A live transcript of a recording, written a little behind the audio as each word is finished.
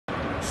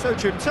So,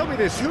 Jim, tell me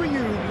this, who are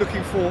you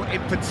looking for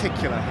in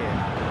particular here?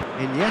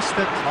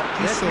 Iniesta,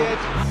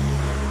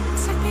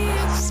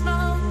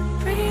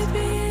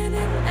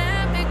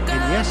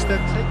 Iniesta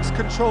takes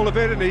control of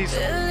it and he's...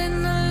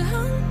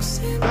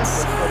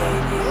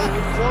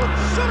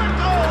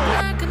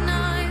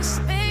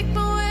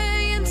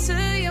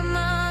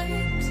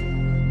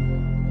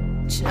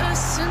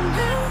 Just a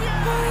new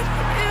point,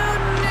 you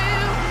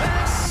knew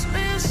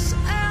Christmas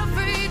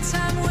every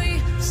time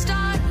we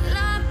start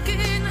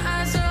looking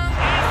as a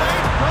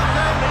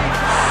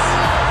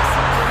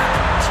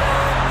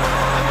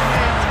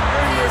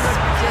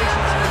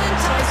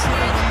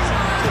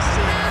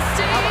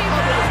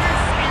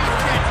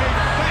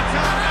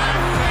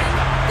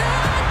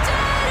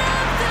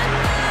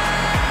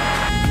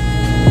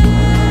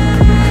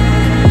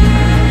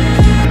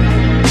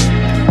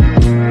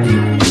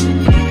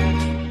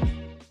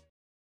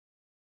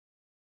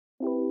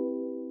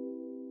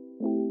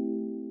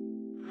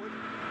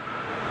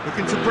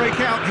looking to break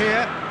out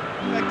here.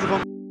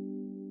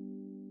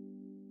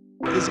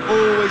 There's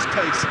always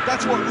pace.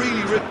 That's what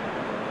really...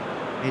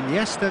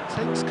 Iniesta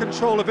takes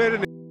control of it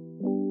and...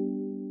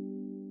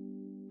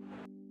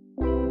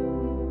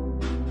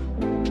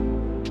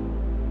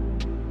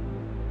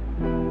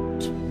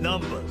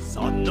 Numbers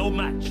are no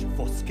match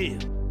for skill.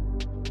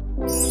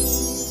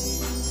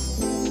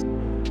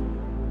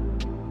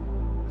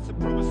 It's a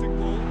promising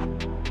ball.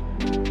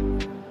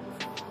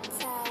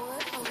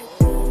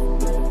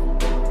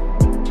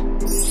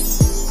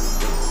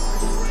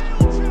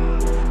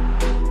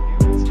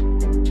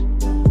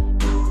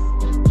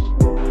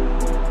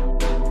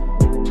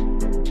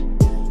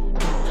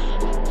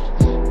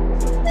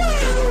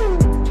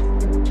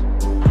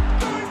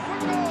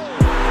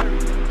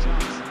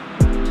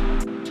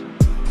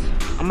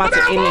 I'm about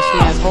to end this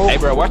man's hole. Hey,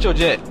 bro, watch your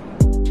jet.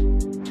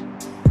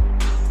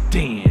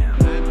 Damn.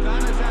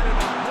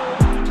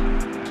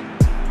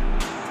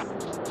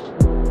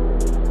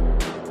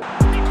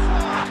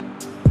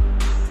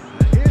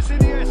 Here's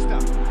Iniesta.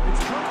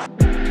 It's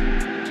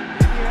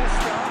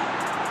Iniesta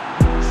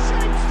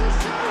shapes the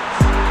shoot.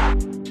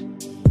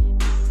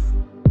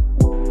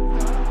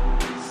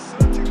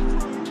 Searching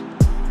through.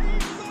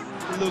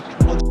 Look,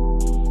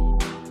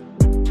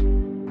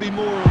 be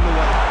more on the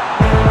way.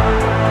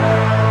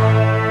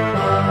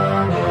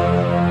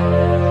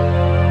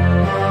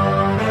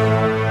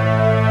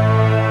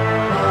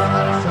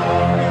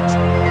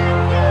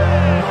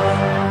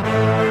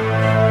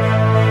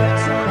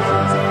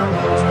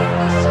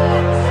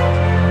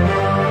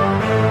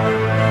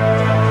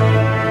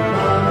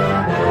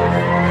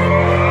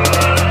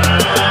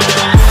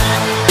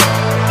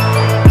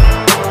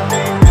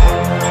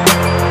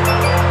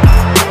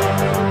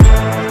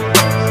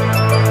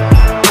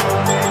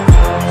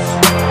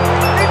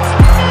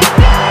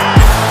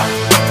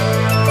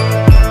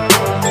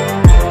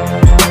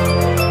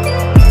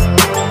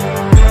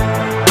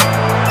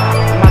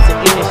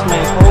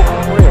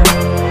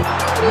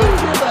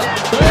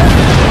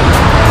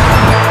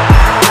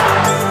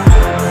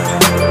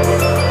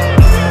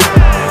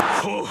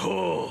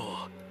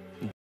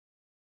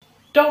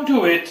 Don't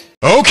do it.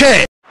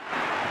 Okay.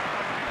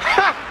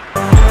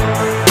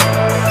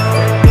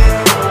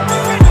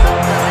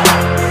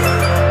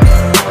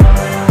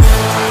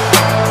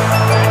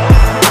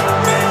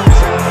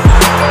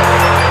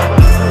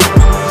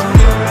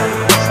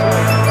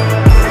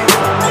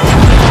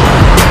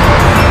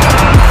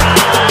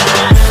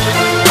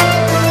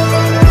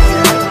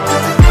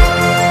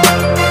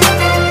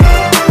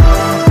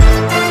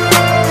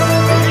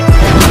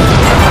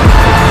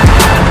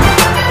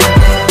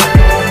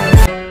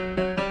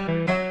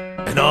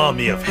 An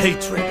army of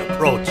hatred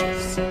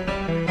approaches.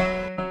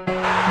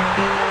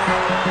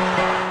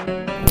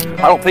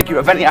 I don't think you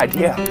have any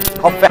idea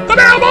how fast.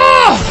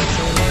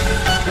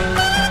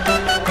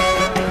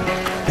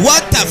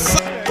 What the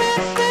fuck?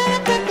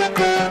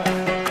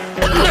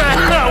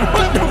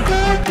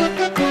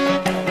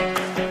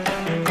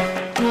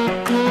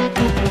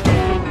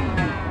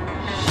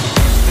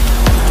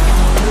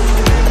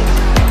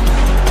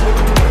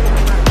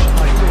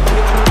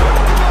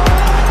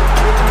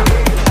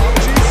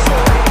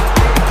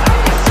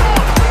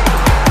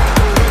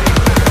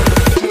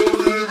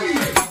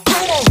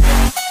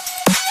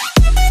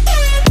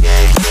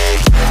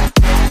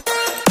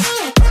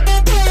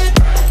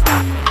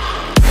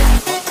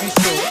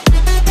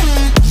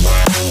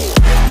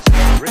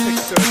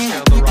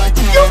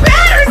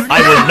 I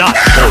will not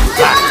hold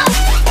back.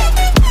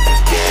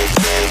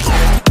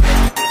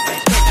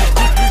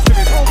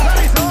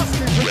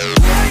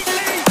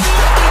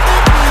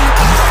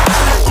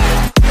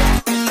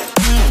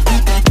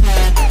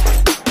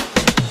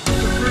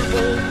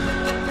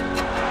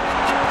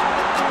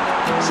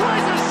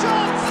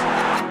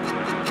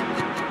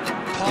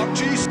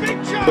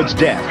 It's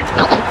dead.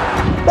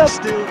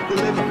 Still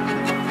deliver.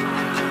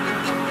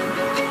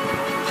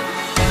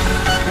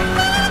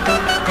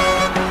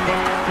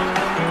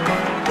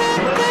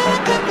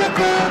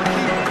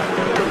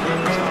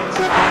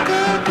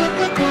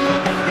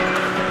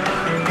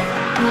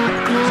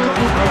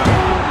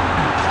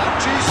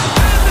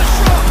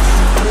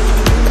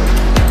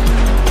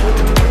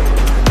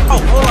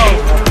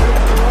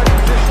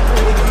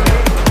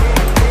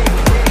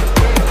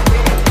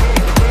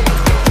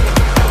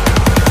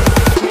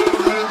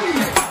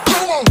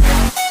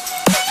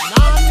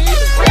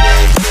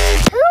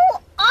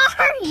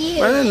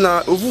 When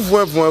na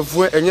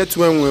ovuvu and yet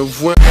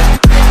when